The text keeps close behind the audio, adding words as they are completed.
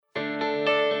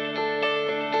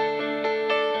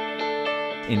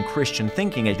in Christian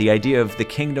thinking, the idea of the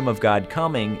kingdom of God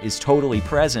coming is totally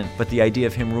present, but the idea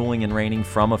of him ruling and reigning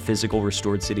from a physical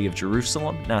restored city of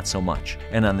Jerusalem, not so much.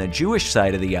 And on the Jewish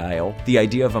side of the aisle, the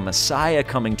idea of a Messiah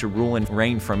coming to rule and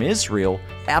reign from Israel,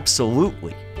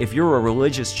 absolutely. If you're a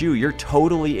religious Jew, you're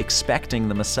totally expecting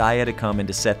the Messiah to come and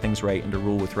to set things right and to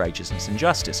rule with righteousness and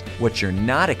justice. What you're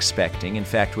not expecting, in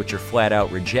fact, what you're flat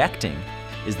out rejecting,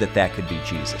 is that that could be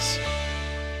Jesus.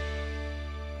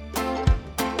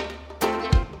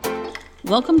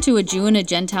 Welcome to A Jew and a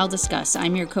Gentile Discuss.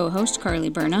 I'm your co-host, Carly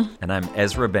Berna. And I'm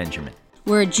Ezra Benjamin.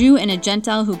 We're a Jew and a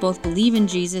Gentile who both believe in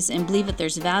Jesus and believe that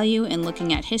there's value in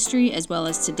looking at history as well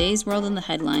as today's world in the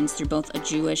headlines through both a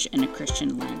Jewish and a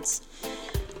Christian lens.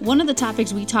 One of the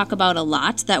topics we talk about a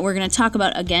lot that we're going to talk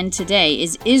about again today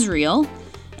is Israel.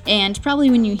 And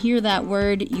probably when you hear that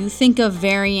word, you think of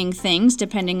varying things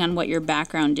depending on what your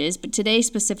background is. But today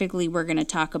specifically, we're going to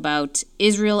talk about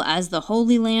Israel as the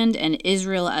Holy Land and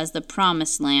Israel as the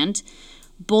Promised Land.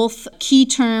 Both key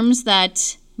terms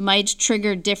that might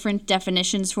trigger different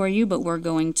definitions for you, but we're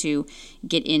going to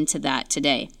get into that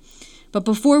today. But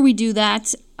before we do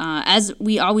that, as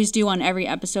we always do on every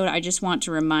episode, I just want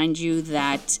to remind you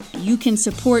that you can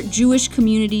support Jewish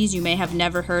communities you may have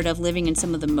never heard of living in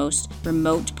some of the most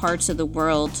remote parts of the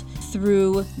world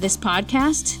through this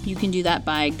podcast. You can do that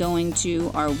by going to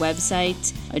our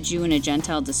website,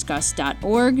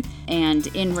 ajewandagentilediscuss.org, and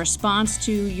in response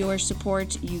to your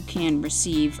support, you can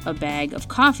receive a bag of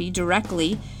coffee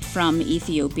directly from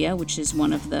Ethiopia, which is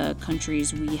one of the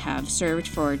countries we have served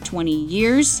for 20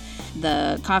 years.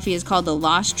 The coffee is called the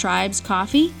Lost Tribes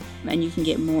Coffee, and you can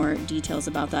get more details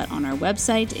about that on our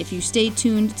website. If you stay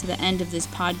tuned to the end of this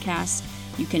podcast,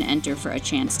 you can enter for a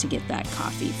chance to get that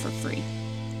coffee for free.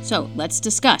 So let's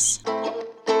discuss.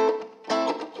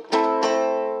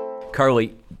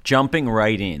 Carly, jumping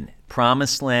right in,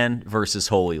 Promised Land versus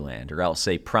Holy Land, or I'll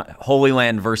say Holy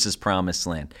Land versus Promised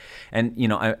Land. And, you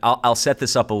know, I'll set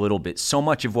this up a little bit. So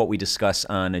much of what we discuss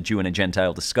on A Jew and a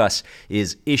Gentile Discuss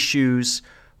is issues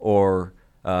or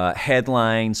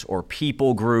headlines or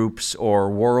people groups or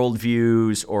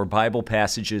worldviews or Bible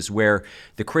passages where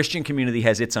the Christian community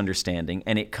has its understanding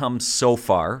and it comes so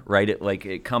far, right?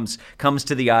 It comes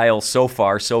to the aisle so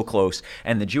far, so close,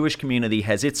 and the Jewish community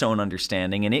has its own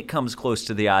understanding and it comes close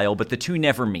to the aisle, but the two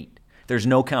never meet. There's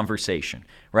no conversation,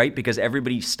 right? Because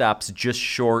everybody stops just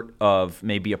short of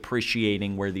maybe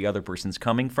appreciating where the other person's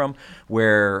coming from,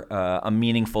 where a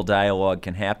meaningful dialogue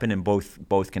can happen and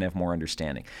both can have more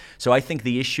understanding. So I think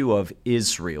the issue of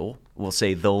Israel, we'll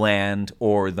say the land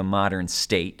or the modern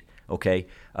state, okay,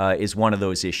 is one of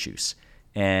those issues.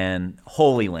 And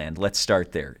Holy Land, let's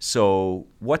start there. So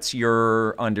what's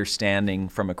your understanding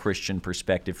from a Christian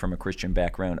perspective, from a Christian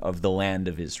background, of the land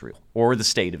of Israel or the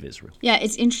state of Israel? Yeah,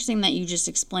 it's interesting that you just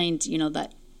explained,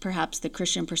 that perhaps the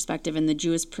Christian perspective and the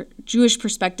Jewish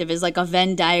perspective is like a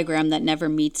Venn diagram that never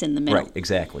meets in the middle. Right,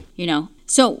 exactly.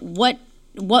 So what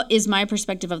is my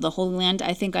perspective of the Holy Land?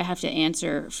 I think I have to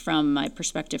answer from my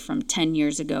perspective from 10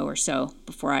 years ago or so,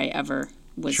 before I ever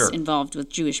was involved with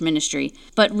Jewish ministry.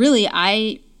 But really,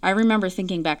 I remember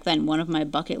thinking back then, one of my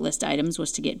bucket list items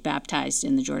was to get baptized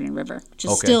in the Jordan River, which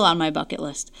is still on my bucket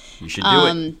list. You should do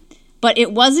it. But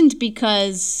it wasn't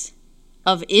because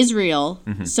of Israel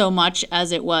so much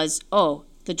as it was,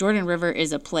 the Jordan River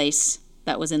is a place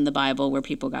that was in the Bible where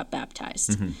people got baptized.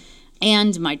 Mm-hmm.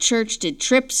 And my church did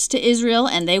trips to Israel,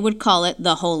 and they would call it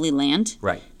the Holy Land.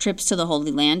 Right. Trips to the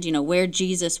Holy Land, where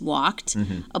Jesus walked,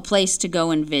 a place to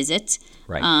go and visit.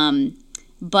 Right.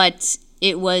 But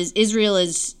Israel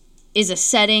is a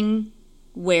setting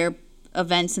where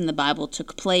events in the Bible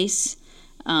took place.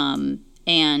 And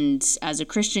as a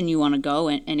Christian, you want to go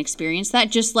and experience that,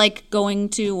 just like going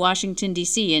to Washington,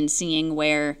 D.C. and seeing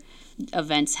where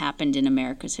events happened in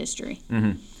America's history.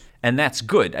 Mm-hmm. And that's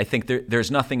good. I think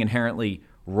there's nothing inherently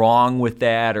wrong with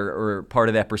that or part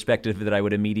of that perspective that I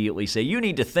would immediately say, you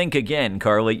need to think again,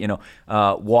 Carly.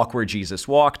 Walk where Jesus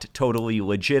walked, totally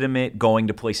legitimate, going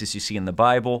to places you see in the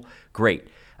Bible, great.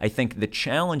 I think the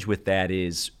challenge with that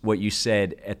is what you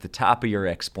said at the top of your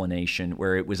explanation,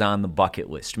 where it was on the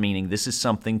bucket list, meaning this is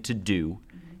something to do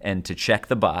and to check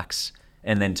the box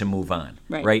and then to move on,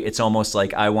 right? It's almost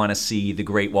like I want to see the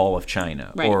Great Wall of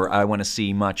China, or I want to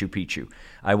see Machu Picchu.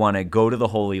 I want to go to the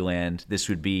Holy Land. This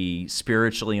would be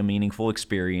spiritually a meaningful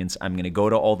experience. I'm going to go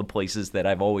to all the places that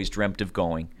I've always dreamt of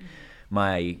going.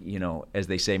 My, as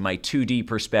they say, my 2D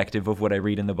perspective of what I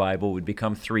read in the Bible would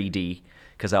become 3D,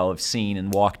 because I'll have seen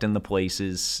and walked in the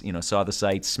places, saw the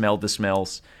sights, smelled the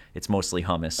smells. It's mostly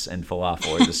hummus and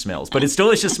falafel are the smells, but it's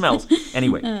delicious smells.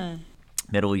 Anyway.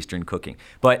 Middle Eastern cooking.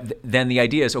 But then the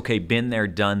idea is, okay, been there,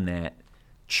 done that,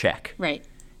 check. Right.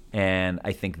 And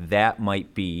I think that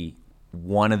might be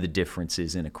one of the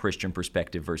differences in a Christian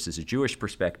perspective versus a Jewish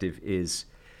perspective is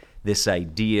this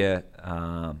idea,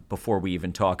 before we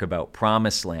even talk about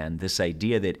promised land, this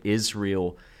idea that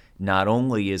Israel not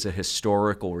only is a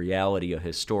historical reality, a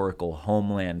historical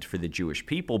homeland for the Jewish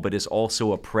people, but is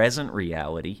also a present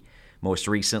reality. Most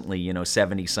recently,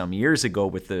 70-some years ago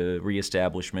with the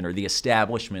reestablishment or the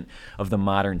establishment of the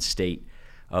modern state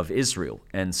of Israel.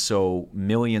 And so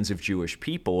millions of Jewish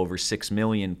people, over 6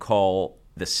 million, call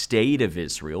the state of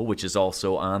Israel, which is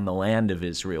also on the land of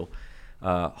Israel,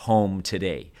 home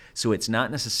today. So it's not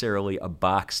necessarily a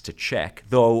box to check,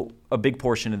 though a big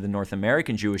portion of the North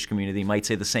American Jewish community might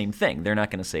say the same thing. They're not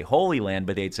going to say Holy Land,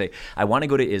 but they'd say, I want to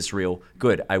go to Israel.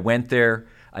 Good. I went there.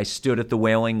 I stood at the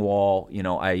Wailing Wall.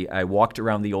 I walked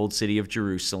around the old city of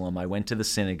Jerusalem. I went to the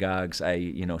synagogues.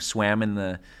 I, swam in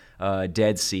the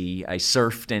Dead Sea. I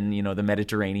surfed in, the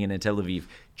Mediterranean and Tel Aviv.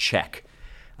 Check.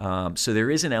 So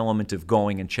there is an element of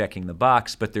going and checking the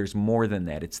box, but there's more than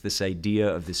that. It's this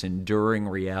idea of this enduring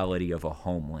reality of a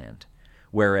homeland.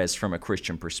 Whereas from a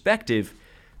Christian perspective,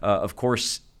 of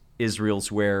course,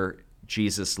 Israel's where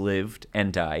Jesus lived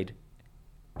and died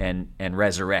and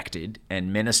resurrected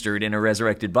and ministered in a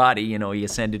resurrected body. He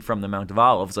ascended from the Mount of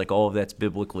Olives. Like, all of that's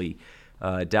biblically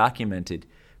documented.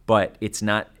 But it's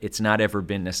not ever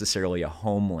been necessarily a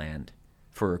homeland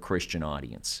for a Christian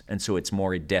audience. And so it's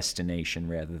more a destination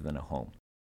rather than a home.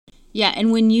 Yeah,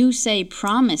 and when you say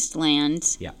promised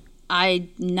land, yeah, I'm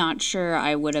not sure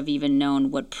I would have even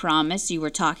known what promise you were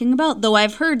talking about, though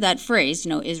I've heard that phrase,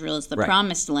 Israel is the right.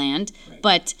 promised land. Right.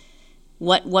 But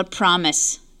what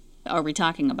promise are we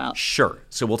talking about? Sure.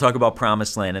 So we'll talk about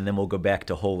promised land, and then we'll go back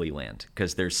to Holy Land,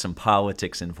 because there's some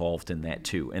politics involved in that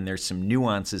too. And there's some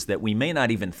nuances that we may not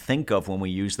even think of when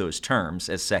we use those terms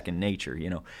as second nature,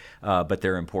 but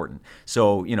they're important.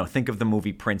 So, think of the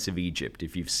movie Prince of Egypt,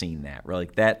 if you've seen that. Right?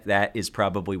 Like that is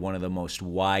probably one of the most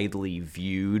widely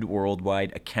viewed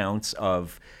worldwide accounts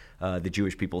of the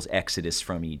Jewish people's exodus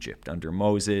from Egypt under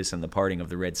Moses and the parting of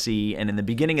the Red Sea. And in the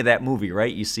beginning of that movie,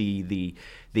 right, you see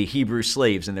the Hebrew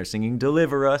slaves, and they're singing,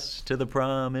 "Deliver us to the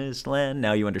promised land."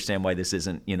 Now you understand why this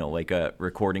isn't, like a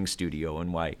recording studio,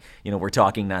 and why, we're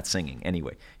talking, not singing.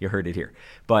 Anyway, you heard it here.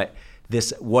 But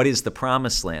what is the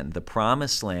promised land? The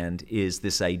promised land is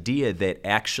this idea that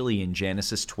actually in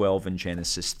Genesis 12 and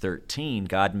Genesis 13,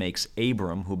 God makes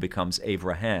Abram, who becomes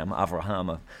Avraham,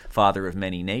 a father of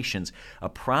many nations, a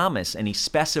promise, and he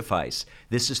specifies,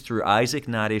 this is through Isaac,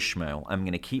 not Ishmael. I'm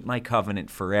going to keep my covenant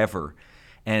forever.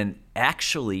 And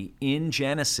actually in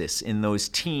Genesis, in those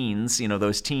teens,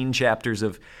 those teen chapters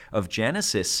of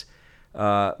Genesis,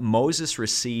 Moses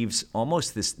receives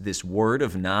almost this word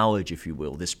of knowledge, if you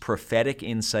will, this prophetic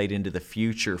insight into the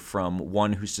future from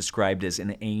one who's described as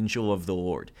an angel of the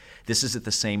Lord. This is at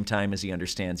the same time as he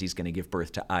understands he's going to give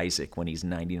birth to Isaac when he's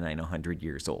 99, 100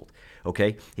 years old.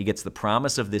 Okay? He gets the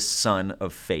promise of this son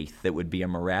of faith that would be a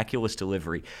miraculous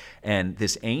delivery. And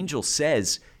this angel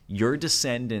says, your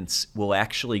descendants will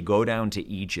actually go down to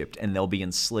Egypt, and they'll be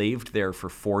enslaved there for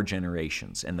 4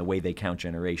 generations. And the way they count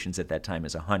generations at that time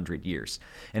is 100 years.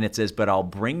 And it says, but I'll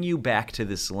bring you back to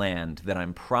this land that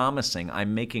I'm promising.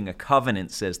 I'm making a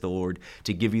covenant, says the Lord,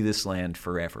 to give you this land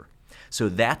forever. So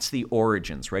that's the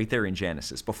origins right there in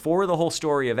Genesis. Before the whole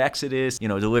story of Exodus,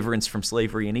 deliverance from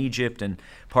slavery in Egypt and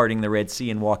parting the Red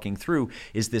Sea and walking through,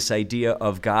 is this idea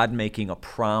of God making a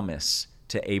promise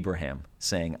to Abraham,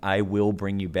 saying, I will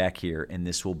bring you back here, and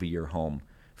this will be your home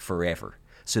forever.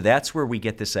 So that's where we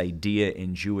get this idea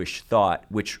in Jewish thought,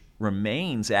 which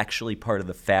remains actually part of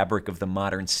the fabric of the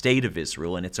modern state of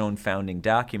Israel in its own founding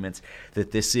documents,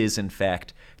 that this is, in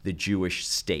fact, the Jewish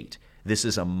state. This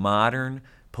is a modern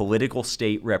political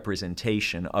state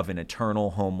representation of an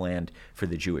eternal homeland for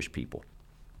the Jewish people.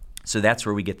 So that's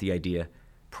where we get the idea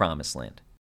promised land.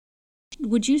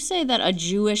 Would you say that a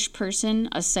Jewish person,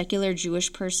 a secular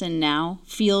Jewish person now,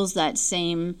 feels that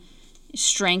same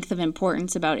strength of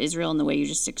importance about Israel in the way you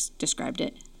just described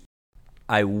it?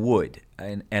 I would,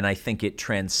 and I think it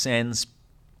transcends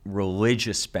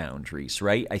religious boundaries,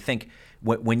 right? I think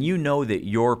when you know that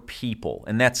your people,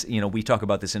 and that's, we talk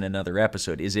about this in another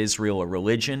episode, is Israel a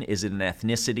religion? Is it an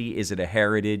ethnicity? Is it a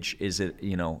heritage? Is it,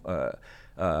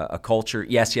 a culture?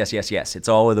 Yes. It's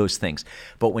all of those things.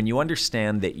 But when you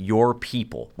understand that your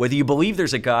people, whether you believe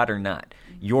there's a God or not,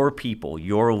 your people,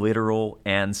 your literal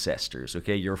ancestors,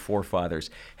 okay, your forefathers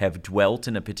have dwelt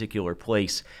in a particular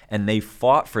place, and they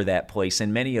fought for that place,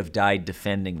 and many have died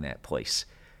defending that place.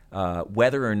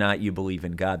 whether or not you believe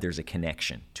in God, there's a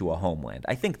connection to a homeland.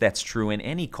 I think that's true in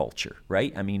any culture,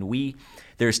 right? I mean,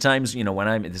 there's times,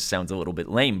 when this sounds a little bit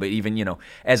lame, but even,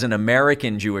 as an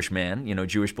American Jewish man,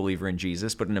 Jewish believer in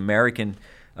Jesus, but an American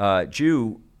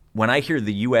Jew, when I hear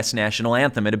the U.S. national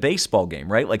anthem at a baseball game,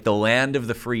 right? Like the land of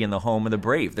the free and the home of the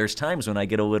brave. There's times when I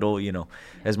get a little,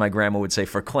 as my grandma would say,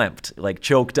 verklempt, like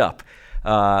choked up,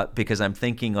 because I'm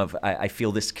thinking of, I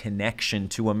feel this connection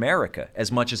to America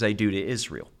as much as I do to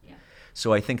Israel. Yeah.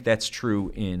 So I think that's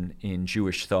true in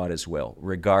Jewish thought as well.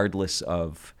 Regardless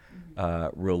of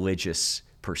religious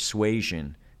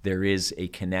persuasion, there is a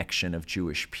connection of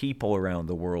Jewish people around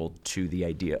the world to the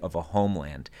idea of a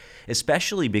homeland,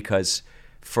 especially because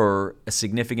for a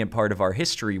significant part of our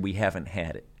history, we haven't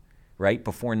had it, right?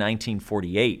 Before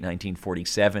 1948,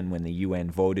 1947, when the UN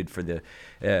voted for the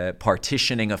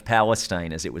partitioning of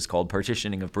Palestine, as it was called,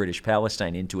 partitioning of British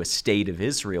Palestine into a state of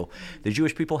Israel, the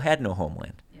Jewish people had no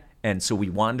homeland. Yeah. And so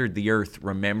we wandered the earth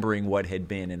remembering what had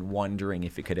been and wondering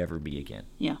if it could ever be again.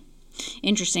 Yeah.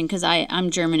 Interesting, because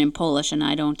I'm German and Polish, and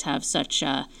I don't have such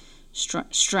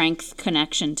strength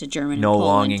connection to German and Poland. No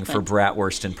longing for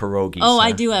bratwurst and pierogies. Oh,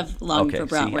 I do have longing for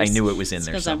bratwurst. See, I knew it was in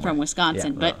there because somewhere. I'm from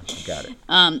Wisconsin. Yeah, got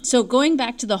it. So going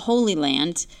back to the Holy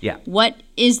Land, what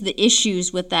is the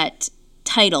issues with that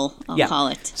title, I'll call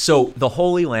it? So the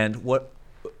Holy Land,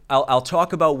 I'll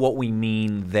talk about what we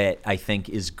mean that I think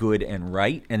is good and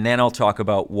right, and then I'll talk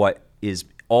about what is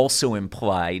also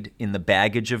implied in the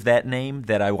baggage of that name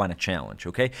that I want to challenge,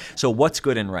 okay? So what's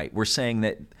good and right? We're saying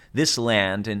that this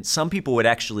land, and some people would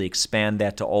actually expand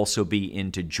that to also be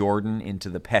into Jordan, into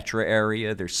the Petra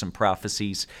area. There's some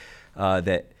prophecies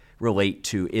that relate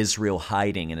to Israel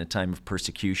hiding in a time of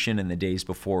persecution in the days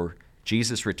before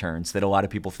Jesus returns that a lot of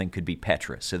people think could be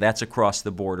Petra. So that's across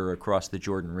the border, across the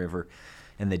Jordan River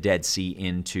and the Dead Sea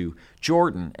into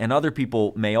Jordan. And other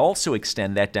people may also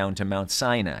extend that down to Mount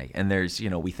Sinai. And there's,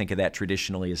 we think of that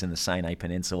traditionally as in the Sinai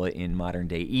Peninsula in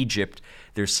modern-day Egypt.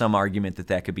 There's some argument that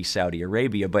that could be Saudi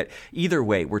Arabia. But either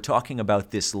way, we're talking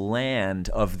about this land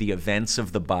of the events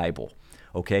of the Bible,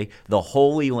 okay? The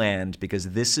Holy Land,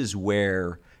 because this is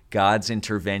where God's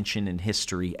intervention in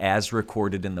history, as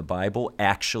recorded in the Bible,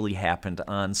 actually happened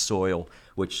on soil,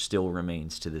 which still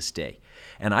remains to this day.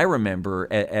 And I remember,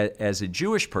 as a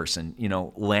Jewish person,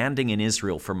 landing in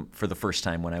Israel for the first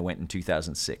time when I went in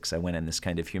 2006. I went on this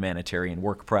kind of humanitarian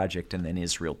work project and then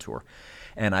Israel tour.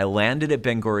 And I landed at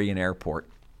Ben Gurion Airport,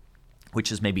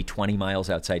 which is maybe 20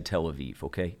 miles outside Tel Aviv,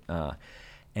 okay?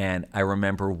 And I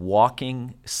remember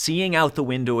seeing out the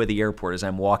window of the airport as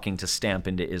I'm walking to stamp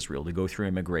into Israel, to go through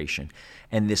immigration.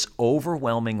 And this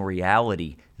overwhelming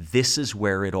reality, this is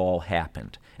where it all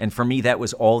happened. And for me, that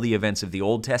was all the events of the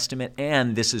Old Testament,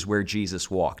 and this is where Jesus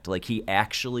walked. Like he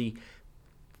actually,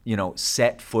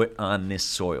 set foot on this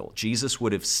soil. Jesus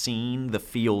would have seen the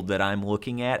field that I'm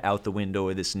looking at out the window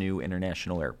of this new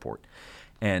international airport.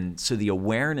 And so the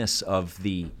awareness of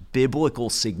the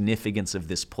biblical significance of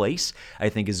this place, I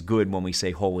think, is good when we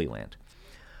say Holy Land.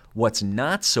 What's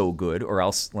not so good, or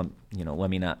else, let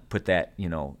me not put that,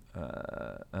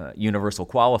 universal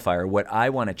qualifier. What I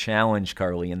want to challenge,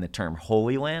 Carly, in the term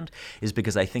Holy Land is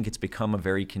because I think it's become a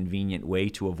very convenient way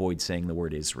to avoid saying the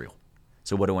word Israel.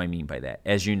 So what do I mean by that?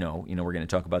 As you know, we're going to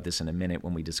talk about this in a minute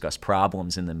when we discuss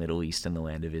problems in the Middle East and the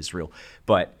land of Israel.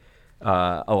 But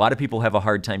a lot of people have a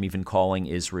hard time even calling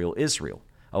Israel, Israel.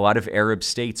 A lot of Arab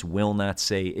states will not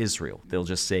say Israel. They'll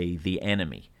just say the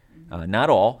enemy. Not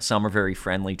all. Some are very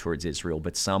friendly towards Israel,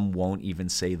 but some won't even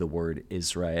say the word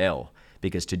Israel,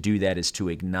 because to do that is to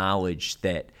acknowledge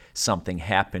that something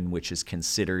happened which is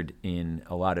considered in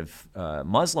a lot of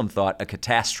Muslim thought a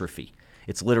catastrophe.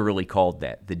 It's literally called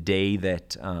that. The day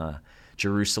that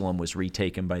Jerusalem was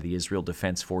retaken by the Israel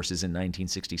Defense Forces in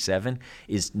 1967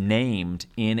 is named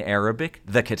in Arabic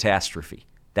the catastrophe.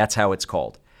 That's how it's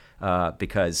called,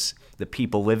 because the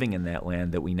people living in that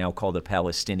land that we now call the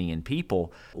Palestinian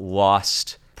people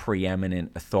lost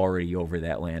preeminent authority over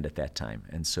that land at that time.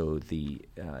 And so the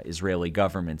Israeli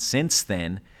government since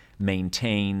then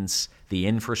maintains the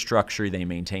infrastructure, they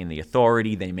maintain the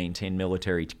authority, they maintain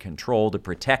military control to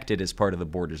protect it as part of the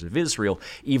borders of Israel,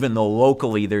 even though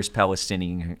locally there's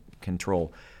Palestinian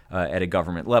control at a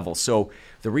government level. So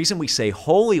the reason we say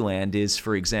Holy Land is,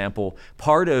 for example,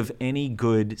 part of any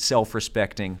good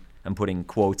self-respecting, I'm putting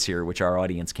quotes here, which our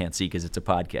audience can't see because it's a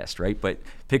podcast, right? But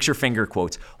picture finger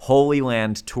quotes. Holy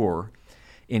Land tour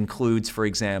includes, for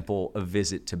example, a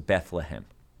visit to Bethlehem.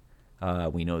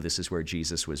 We know this is where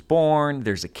Jesus was born.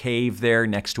 There's a cave there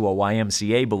next to a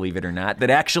YMCA, believe it or not, that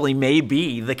actually may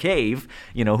be the cave.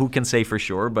 Who can say for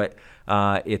sure? But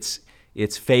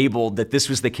it's fabled that this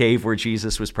was the cave where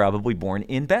Jesus was probably born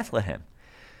in Bethlehem.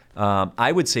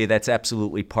 I would say that's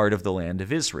absolutely part of the land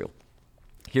of Israel.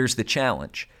 Here's the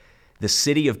challenge. The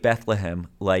city of Bethlehem,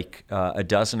 like a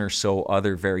dozen or so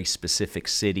other very specific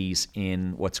cities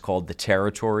in what's called the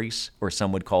territories, or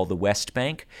some would call the West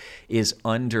Bank, is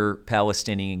under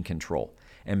Palestinian control.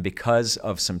 And because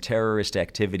of some terrorist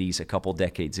activities a couple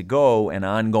decades ago and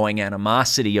ongoing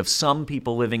animosity of some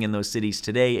people living in those cities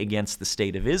today against the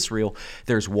state of Israel,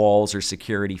 there's walls or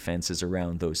security fences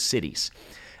around those cities.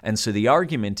 And so the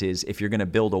argument is, if you're going to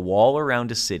build a wall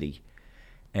around a city,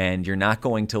 and you're not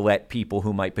going to let people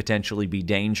who might potentially be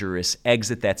dangerous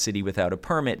exit that city without a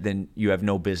permit, then you have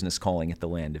no business calling it the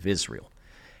land of Israel.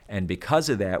 And because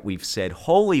of that, we've said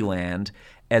Holy Land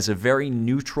as a very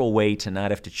neutral way to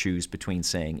not have to choose between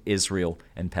saying Israel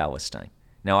and Palestine.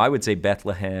 Now, I would say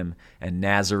Bethlehem and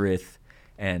Nazareth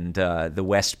and the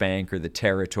West Bank or the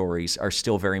territories are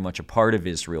still very much a part of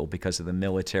Israel because of the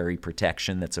military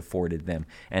protection that's afforded them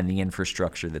and the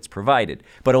infrastructure that's provided.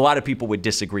 But a lot of people would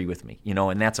disagree with me,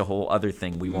 and that's a whole other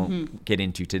thing we won't get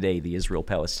into today, the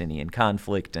Israel-Palestinian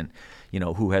conflict and,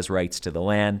 who has rights to the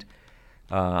land.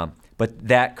 But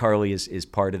that, Carly, is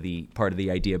part of the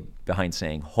idea behind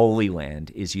saying Holy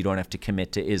Land is you don't have to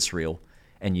commit to Israel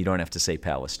and you don't have to say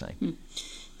Palestine.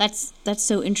 That's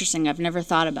so interesting. I've never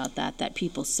thought about that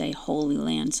people say Holy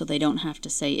Land so they don't have to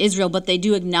say Israel, but they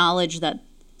do acknowledge that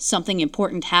something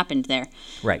important happened there.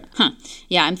 Right.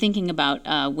 Yeah, I'm thinking about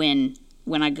when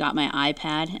I got my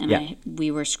iPad and we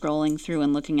were scrolling through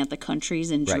and looking at the countries,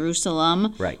 and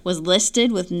Jerusalem was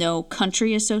listed with no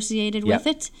country associated with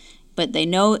it. But they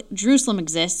know Jerusalem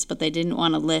exists, but they didn't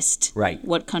want to list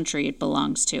what country it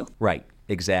belongs to. Right.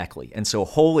 Exactly. And so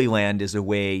Holy Land is a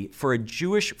way for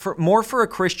a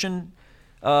Christian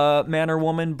man or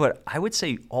woman, but I would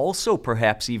say also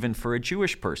perhaps even for a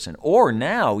Jewish person. Or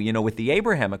now, with the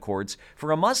Abraham Accords,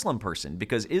 for a Muslim person,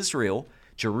 because Israel,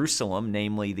 Jerusalem,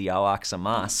 namely the Al-Aqsa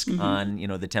Mosque on,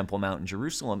 the Temple Mount in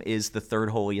Jerusalem, is the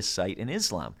third holiest site in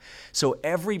Islam. So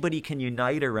everybody can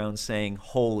unite around saying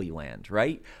Holy Land,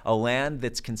 right? A land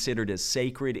that's considered as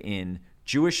sacred in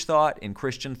Jewish thought, in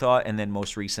Christian thought, and then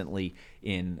most recently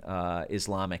in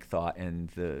Islamic thought and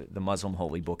the Muslim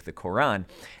holy book, the Quran.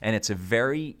 And it's a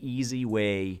very easy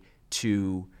way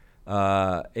to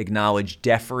acknowledge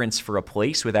deference for a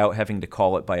place without having to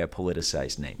call it by a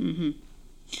politicized name.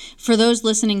 For those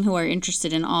listening who are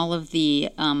interested in all of the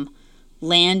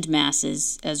land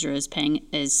masses Ezra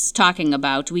is talking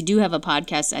about, we do have a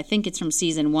podcast, I think it's from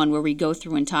season 1, where we go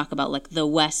through and talk about like the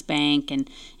West Bank and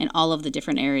all of the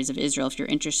different areas of Israel. If you're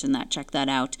interested in that, check that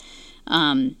out.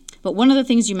 But one of the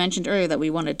things you mentioned earlier that we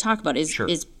wanted to talk about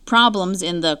is problems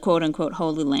in the quote-unquote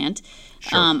Holy Land.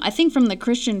 I think from the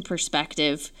Christian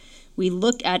perspective, we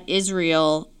look at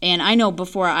Israel, and I know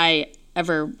before I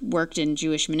ever worked in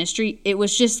Jewish ministry, it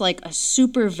was just like a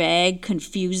super vague,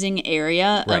 confusing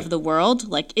area of the world,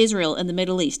 like Israel and the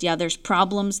Middle East. Yeah, there's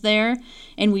problems there,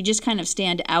 and we just kind of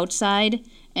stand outside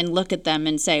and look at them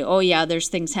and say, oh yeah, there's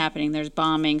things happening, there's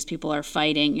bombings, people are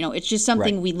fighting. It's just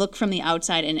something we look from the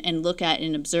outside and look at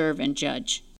and observe and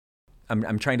judge.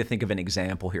 I'm trying to think of an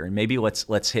example here, and maybe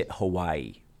let's hit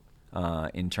Hawaii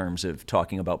in terms of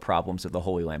talking about problems of the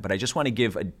Holy Land. But I just want to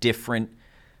give a different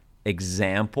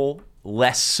example,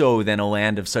 less so than a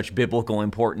land of such biblical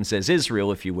importance as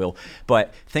Israel, if you will.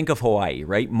 But think of Hawaii,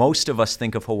 right? Most of us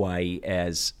think of Hawaii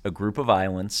as a group of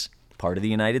islands, part of the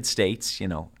United States,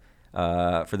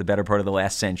 for the better part of the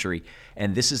last century.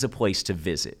 And this is a place to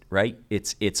visit, right?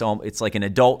 It's like an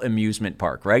adult amusement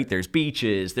park, right? There's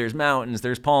beaches, there's mountains,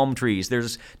 there's palm trees,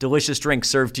 there's delicious drinks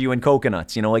served to you in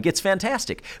coconuts. It's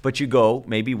fantastic. But you go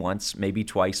maybe once, maybe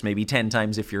twice, maybe 10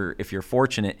 times if you're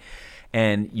fortunate,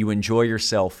 and you enjoy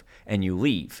yourself and you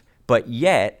leave. But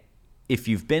yet, if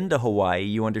you've been to Hawaii,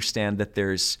 you understand that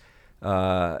there's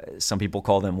some people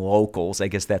call them locals. I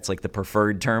guess that's like the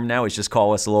preferred term now, is just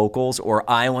call us locals, or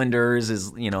islanders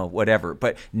is, whatever.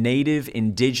 But native,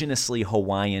 indigenously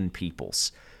Hawaiian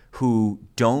peoples who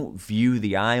don't view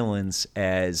the islands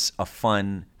as a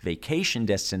fun vacation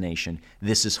destination.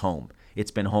 This is home.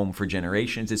 It's been home for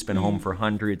generations. It's been home for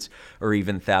hundreds or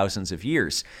even thousands of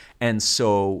years. And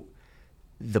so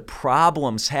the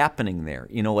problems happening there,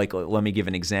 like, let me give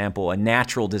an example, a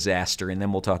natural disaster, and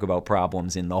then we'll talk about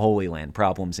problems in the Holy Land,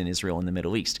 problems in Israel and the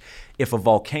Middle East. If a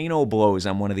volcano blows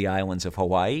on one of the islands of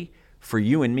Hawaii, for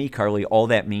you and me, Carly, all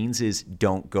that means is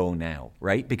don't go now,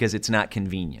 right? Because it's not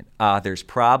convenient. There's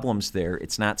problems there.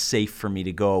 It's not safe for me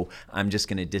to go. I'm just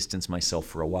going to distance myself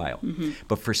for a while.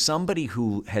 But for somebody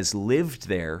who has lived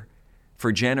there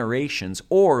for generations,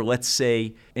 or let's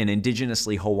say an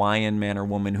indigenously Hawaiian man or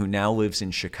woman who now lives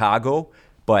in Chicago,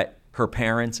 but her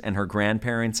parents and her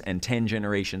grandparents and 10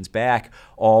 generations back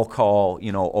all call,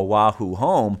 Oahu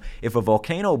home. If a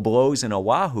volcano blows in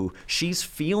Oahu, she's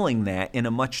feeling that in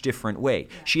a much different way.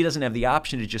 She doesn't have the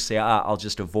option to just say, I'll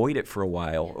just avoid it for a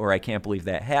while, or I can't believe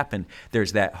that happened.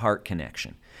 There's that heart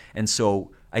connection. And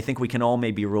so I think we can all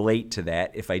maybe relate to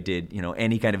that if I did,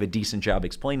 any kind of a decent job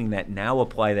explaining that. Now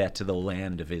apply that to the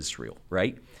land of Israel,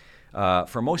 right?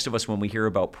 For most of us, when we hear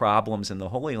about problems in the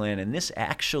Holy Land, and this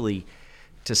actually,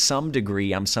 to some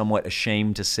degree, I'm somewhat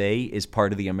ashamed to say, is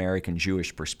part of the American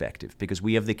Jewish perspective, because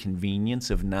we have the convenience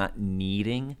of not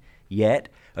needing yet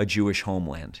a Jewish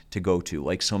homeland to go to,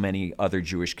 like so many other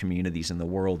Jewish communities in the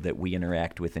world that we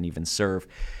interact with and even serve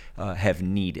have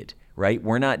needed, right?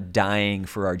 We're not dying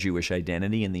for our Jewish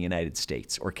identity in the United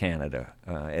States or Canada,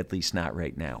 at least not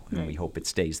right now, and we hope it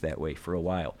stays that way for a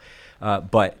while.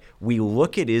 But we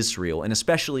look at Israel, and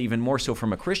especially even more so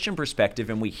from a Christian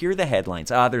perspective, and we hear the headlines,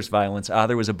 there's violence,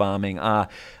 there was a bombing, the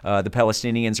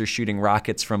Palestinians are shooting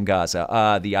rockets from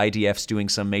Gaza, the IDF's doing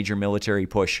some major military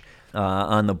push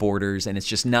on the borders, and it's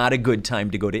just not a good time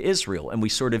to go to Israel. And we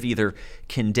sort of either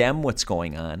condemn what's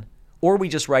going on, or we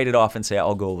just write it off and say,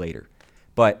 I'll go later.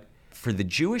 But for the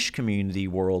Jewish community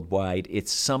worldwide,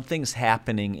 it's something's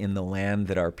happening in the land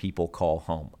that our people call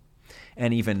home.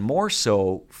 And even more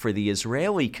so for the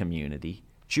Israeli community,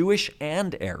 Jewish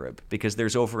and Arab, because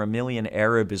there's over 1 million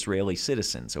Arab Israeli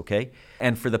citizens, okay?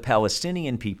 And for the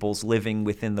Palestinian peoples living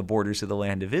within the borders of the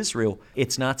land of Israel,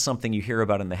 it's not something you hear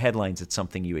about in the headlines, it's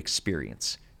something you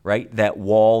experience, right? That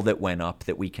wall that went up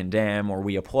that we condemn or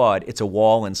we applaud, it's a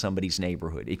wall in somebody's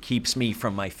neighborhood. It keeps me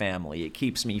from my family. It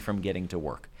keeps me from getting to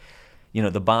work.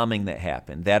 The bombing that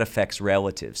happened, that affects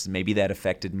relatives. Maybe that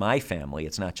affected my family.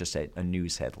 It's not just a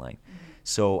news headline.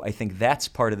 So I think that's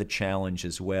part of the challenge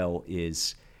as well,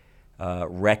 is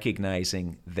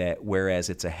recognizing that whereas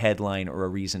it's a headline or a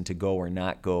reason to go or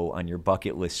not go on your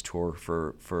bucket list tour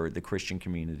for the Christian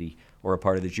community or a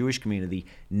part of the Jewish community,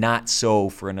 not so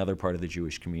for another part of the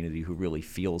Jewish community who really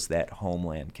feels that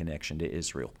homeland connection to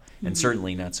Israel, and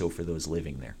certainly not so for those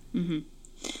living there. Mm-hmm.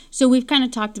 So we've kind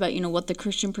of talked about, what the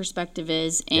Christian perspective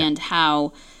is and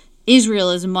how Israel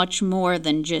is much more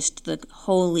than just the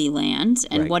Holy Land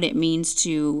and what it means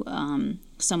to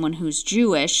someone who's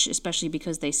Jewish, especially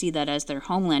because they see that as their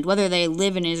homeland, whether they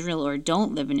live in Israel or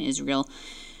don't live in Israel.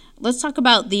 Let's talk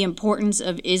about the importance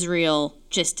of Israel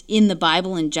just in the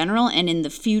Bible in general and in the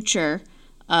future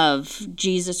of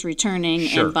Jesus returning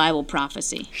and Bible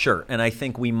prophecy. Sure, and I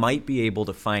think we might be able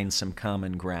to find some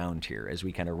common ground here as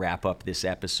we kind of wrap up this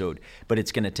episode, but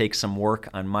it's going to take some work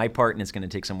on my part and it's going to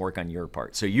take some work on your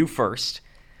part. So you first,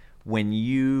 when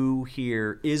you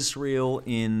hear Israel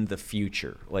in the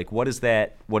future, like what does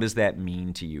that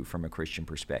mean to you from a Christian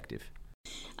perspective?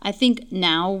 I think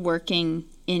now working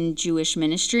in Jewish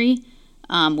ministry,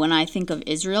 when I think of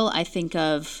Israel, I think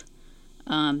of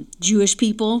Jewish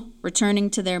people returning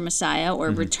to their Messiah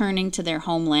or returning to their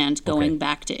homeland, going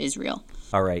back to Israel.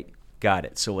 All right, got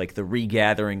it. So like the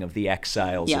regathering of the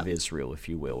exiles of Israel, if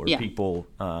you will, or people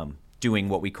doing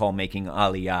what we call making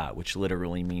aliyah, which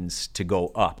literally means to go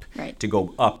up, to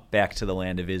go up back to the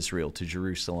land of Israel, to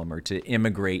Jerusalem, or to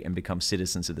immigrate and become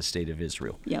citizens of the state of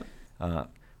Israel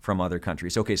from other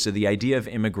countries. Okay, so the idea of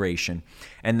immigration.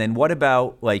 And then what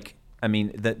about,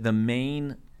 the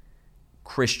main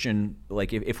Christian,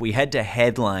 if we had to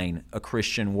headline a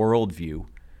Christian worldview,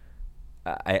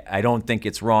 I don't think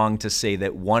it's wrong to say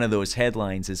that one of those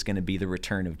headlines is going to be the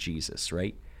return of Jesus,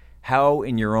 right? How,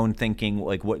 in your own thinking,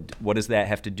 what does that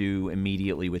have to do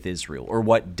immediately with Israel, or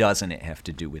what doesn't it have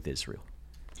to do with Israel?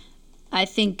 I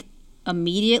think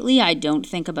immediately I don't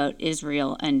think about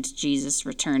Israel and Jesus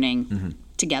returning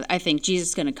together. I think Jesus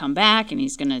is going to come back and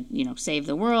he's going to, save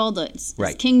the world. His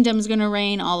kingdom's going to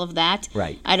reign, all of that.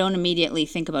 Right. I don't immediately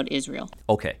think about Israel.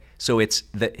 Okay. So it's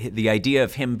the idea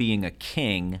of him being a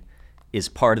king is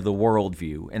part of the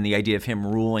worldview, and the idea of him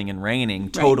ruling and reigning,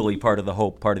 totally part of the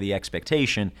hope, part of the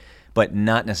expectation, but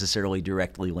not necessarily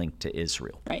directly linked to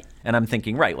Israel. Right. And I'm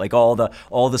thinking, like all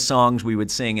the songs we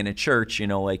would sing in a church,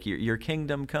 like your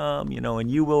kingdom come, and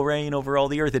you will reign over all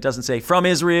the earth. It doesn't say from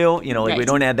Israel, we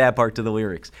don't add that part to the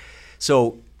lyrics.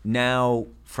 So now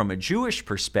from a Jewish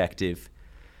perspective,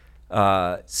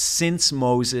 since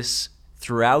Moses,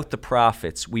 throughout the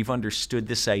prophets, we've understood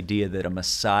this idea that a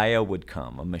Messiah would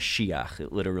come, a Mashiach.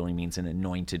 It literally means an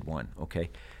anointed one,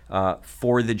 okay,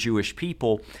 for the Jewish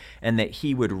people, and that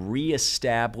he would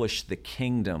reestablish the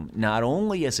kingdom, not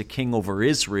only as a king over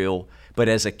Israel, but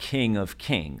as a king of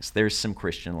kings. There's some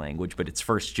Christian language, but it's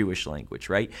first Jewish language,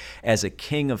 right? As a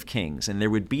king of kings. And there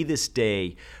would be this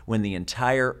day when the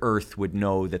entire earth would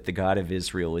know that the God of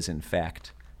Israel is in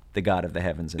fact the God of the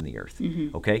heavens and the earth.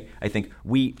 Okay? I think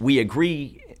we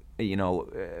agree,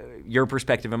 your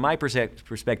perspective and my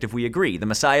perspective, we agree. The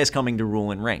Messiah is coming to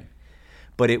rule and reign.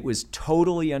 But it was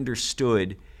totally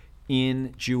understood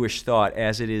in Jewish thought,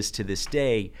 as it is to this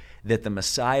day, that the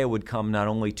Messiah would come not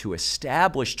only to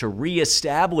reestablish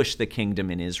the kingdom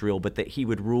in Israel, but that he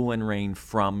would rule and reign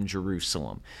from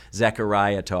Jerusalem.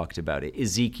 Zechariah talked about it.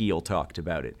 Ezekiel talked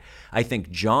about it. I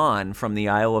think John from the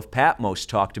Isle of Patmos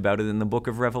talked about it in the book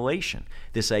of Revelation.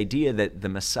 This idea that the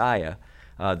Messiah,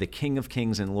 the King of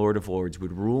Kings and Lord of Lords,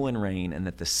 would rule and reign, and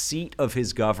that the seat of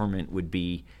his government would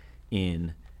be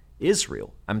in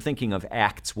Israel. I'm thinking of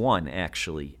Acts 1,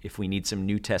 actually, if we need some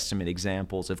New Testament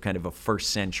examples of kind of a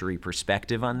first century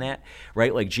perspective on that,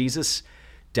 right? Like Jesus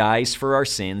dies for our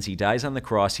sins. He dies on the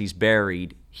cross. He's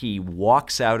buried. He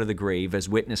walks out of the grave as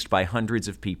witnessed by hundreds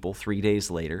of people 3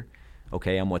 days later,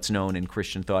 okay, on what's known in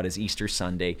Christian thought as Easter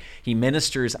Sunday. He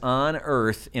ministers on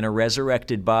earth in a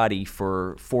resurrected body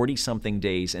for 40-something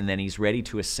days, and then he's ready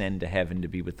to ascend to heaven to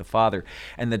be with the Father.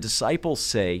 And the disciples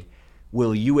say,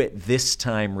 will you at this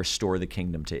time restore the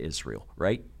kingdom to Israel,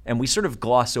 right? And we sort of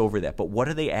gloss over that, but what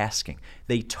are they asking?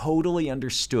 They totally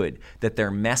understood that their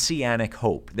messianic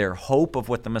hope, their hope of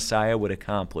what the Messiah would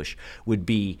accomplish, would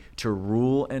be to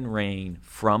rule and reign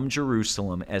from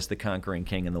Jerusalem as the conquering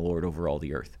king and the Lord over all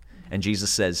the earth. And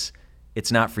Jesus says,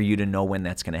 it's not for you to know when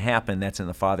that's going to happen. That's in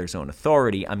the Father's own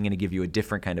authority. I'm going to give you a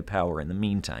different kind of power in the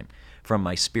meantime from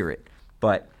my Spirit.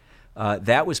 But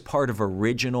that was part of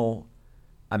original,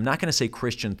 I'm not going to say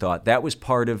Christian thought. That was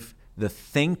part of the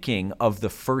thinking of the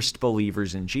first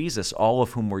believers in Jesus, all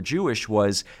of whom were Jewish,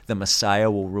 was the Messiah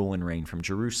will rule and reign from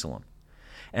Jerusalem.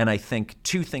 And I think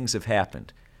two things have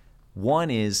happened.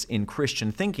 One is in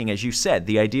Christian thinking, as you said,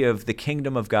 the idea of the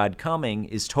kingdom of God coming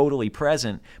is totally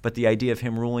present, but the idea of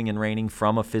him ruling and reigning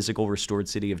from a physical restored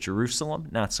city of Jerusalem,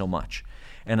 not so much.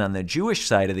 And on the Jewish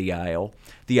side of the aisle,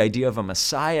 the idea of a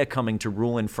Messiah coming to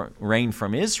rule and reign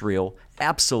from Israel,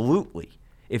 absolutely.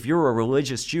 If you're a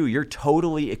religious Jew, you're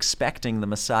totally expecting the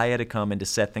Messiah to come and to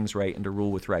set things right and to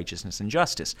rule with righteousness and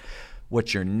justice.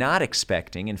 What you're not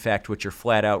expecting, in fact, what you're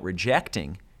flat out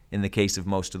rejecting, in the case of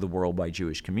most of the worldwide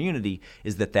Jewish community,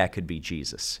 is that could be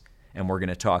Jesus. And we're going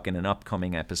to talk in an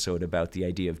upcoming episode about the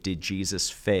idea of, did Jesus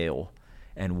fail,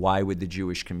 and why would the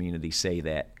Jewish community say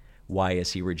that? Why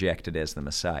is he rejected as the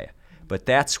Messiah? But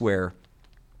that's where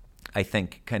I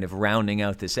think, kind of rounding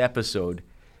out this episode,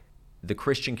 the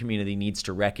Christian community needs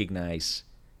to recognize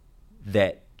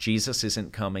that Jesus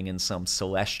isn't coming in some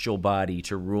celestial body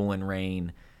to rule and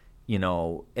reign,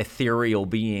 ethereal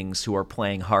beings who are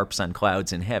playing harps on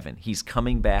clouds in heaven. He's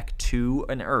coming back to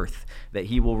an earth that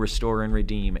he will restore and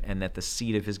redeem, and that the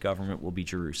seat of his government will be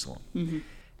Jerusalem. Mm-hmm.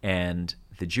 And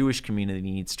the Jewish community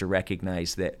needs to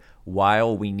recognize that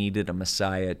while we needed a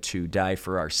Messiah to die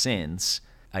for our sins,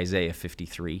 Isaiah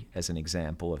 53 as an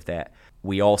example of that,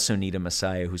 we also need a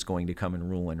Messiah who's going to come and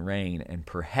rule and reign. And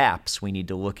perhaps we need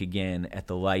to look again at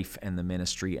the life and the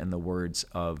ministry and the words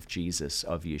of Jesus,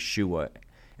 of Yeshua,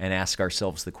 and ask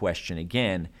ourselves the question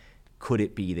again, could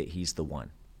it be that he's the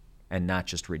one? And not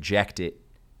just reject it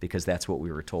because that's what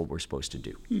we were told we're supposed to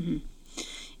do. Mm-hmm.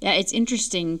 Yeah, it's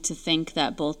interesting to think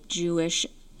that both Jewish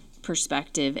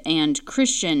perspective and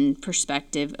Christian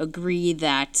perspective agree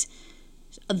that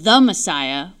the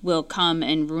Messiah will come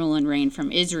and rule and reign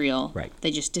from Israel. Right.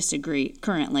 They just disagree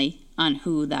currently on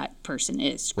who that person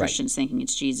is. Christians thinking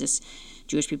it's Jesus,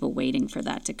 Jewish people waiting for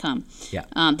that to come. Yeah.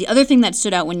 The other thing that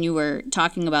stood out when you were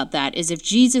talking about that is if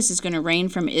Jesus is going to reign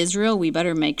from Israel, we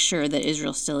better make sure that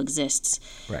Israel still exists.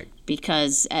 Right.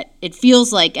 Because it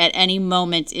feels like at any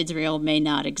moment Israel may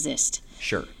not exist.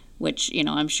 Sure. Which,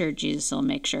 I'm sure Jesus will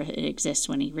make sure it exists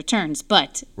when he returns.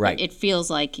 But it feels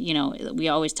like, we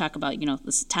always talk about,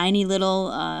 this tiny little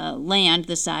land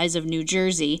the size of New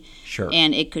Jersey. Sure.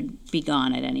 And it could be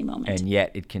gone at any moment. And yet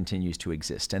it continues to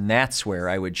exist. And that's where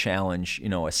I would challenge,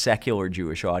 a secular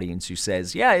Jewish audience who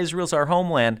says, yeah, Israel's our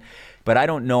homeland, but I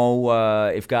don't know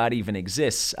if God even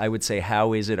exists. I would say,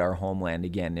 how is it our homeland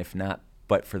again, if not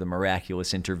but for the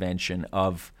miraculous intervention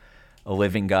of a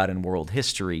living God in world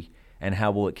history? And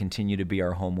how will it continue to be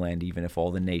our homeland even if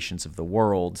all the nations of the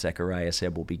world, Zechariah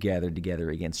said, will be gathered together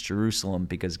against Jerusalem,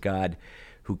 because God,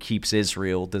 who keeps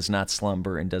Israel, does not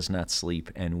slumber and does not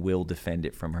sleep and will defend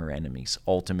it from her enemies,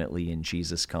 ultimately in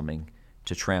Jesus coming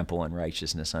to trample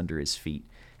unrighteousness under his feet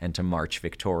and to march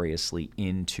victoriously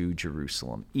into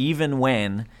Jerusalem. Even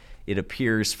when it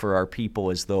appears for our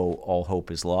people as though all hope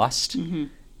is lost,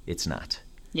 it's not.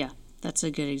 Yeah. That's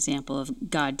a good example of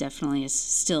God definitely is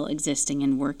still existing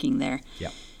and working there.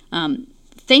 Yeah.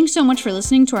 Thanks so much for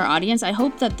listening to our audience. I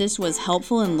hope that this was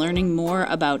helpful in learning more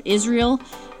about Israel.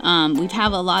 We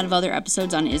have a lot of other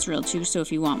episodes on Israel too, so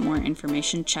if you want more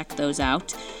information, check those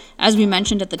out. As we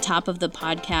mentioned at the top of the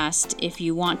podcast, if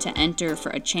you want to enter for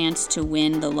a chance to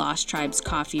win the Lost Tribes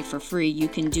coffee for free, you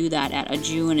can do that at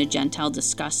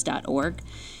ajewandagentilediscuss.org.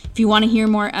 If you want to hear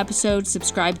more episodes,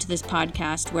 subscribe to this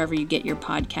podcast wherever you get your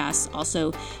podcasts.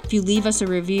 Also, if you leave us a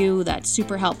review, that's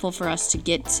super helpful for us to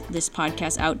get this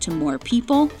podcast out to more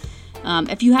people.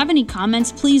 If you have any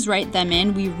comments, please write them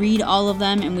in. We read all of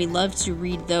them, and we love to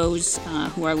read those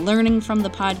who are learning from the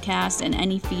podcast, and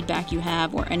any feedback you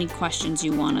have or any questions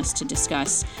you want us to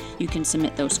discuss, you can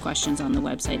submit those questions on the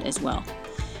website as well.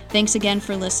 Thanks again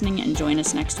for listening, and join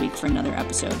us next week for another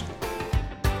episode.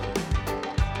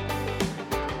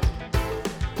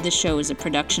 This show is a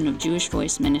production of Jewish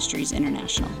Voice Ministries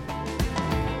International.